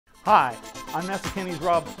Hi, I'm NASA Kenny's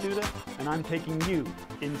Rob Studa, and I'm taking you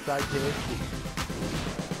inside KSC.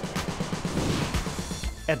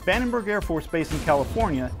 At Vandenberg Air Force Base in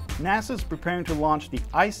California, NASA is preparing to launch the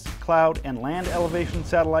Ice, Cloud, and Land Elevation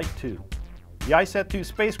Satellite 2. The ICET-2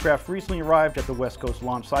 spacecraft recently arrived at the West Coast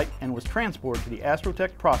launch site and was transported to the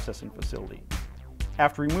Astrotech processing facility.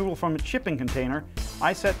 After removal from its shipping container,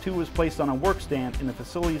 ICET-2 was placed on a work stand in the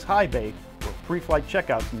facility's high bay, where pre-flight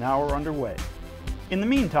checkouts now are underway. In the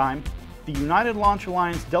meantime, the United Launch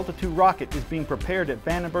Alliance Delta II rocket is being prepared at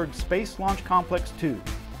Vandenberg Space Launch Complex 2.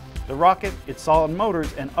 The rocket, its solid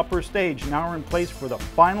motors, and upper stage now are in place for the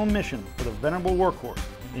final mission for the venerable workhorse,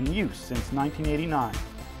 in use since 1989.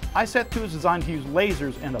 ICET-2 is designed to use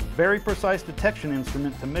lasers and a very precise detection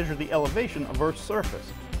instrument to measure the elevation of Earth's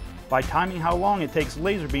surface. By timing how long it takes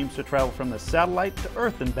laser beams to travel from the satellite to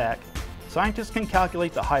Earth and back, scientists can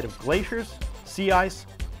calculate the height of glaciers, sea ice,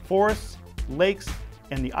 forests, lakes,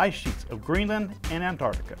 and the ice sheets of Greenland and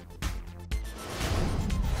Antarctica.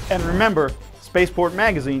 And remember, Spaceport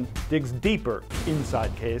Magazine digs deeper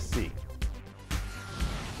inside KSC.